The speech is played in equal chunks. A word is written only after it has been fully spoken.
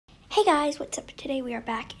Hey guys, what's up? Today we are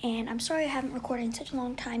back, and I'm sorry I haven't recorded in such a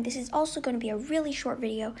long time. This is also going to be a really short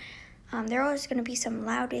video. There is going to be some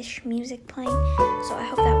loudish music playing, so I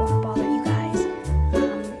hope that won't bother you guys.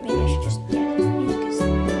 Maybe I should just, music is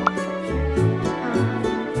off right here.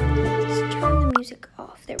 Let's turn the music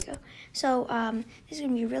off. There we go. So, this is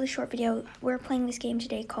going to be a really short video. We're playing this game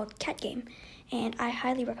today called Cat Game, and I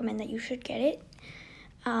highly recommend that you should get it.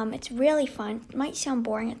 It's really fun. It might sound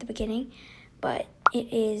boring at the beginning, but it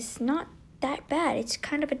is not that bad. It's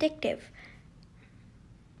kind of addictive.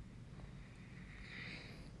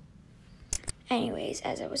 Anyways,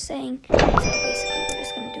 as I was saying, so basically we're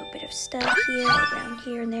just going to do a bit of stuff here, around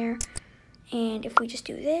here and there. And if we just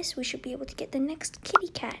do this, we should be able to get the next kitty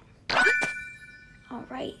cat.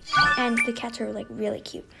 Alright. And the cats are like really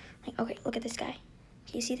cute. Like, okay, look at this guy.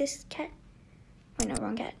 Can you see this cat? Oh no,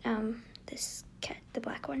 wrong cat. This cat, the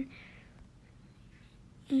black one.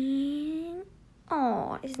 And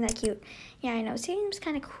oh, isn't that cute? Yeah, I know. It seems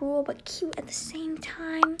kind of cruel, but cute at the same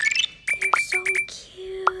time. They're so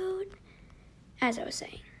cute. As I was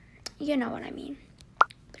saying, you know what I mean.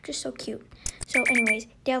 They're just so cute. So anyways,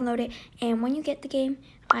 download it. And when you get the game,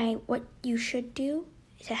 what you should do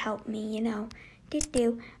to help me,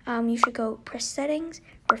 you should go press settings,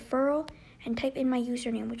 referral, and type in my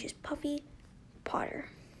username, which is Puffy Potter.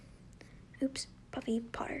 Oops, Puffy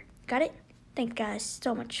Potter. Got it? Thank you guys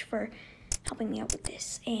so much for helping me out with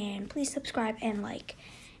this, and please subscribe and like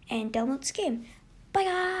and download this game. Bye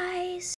guys.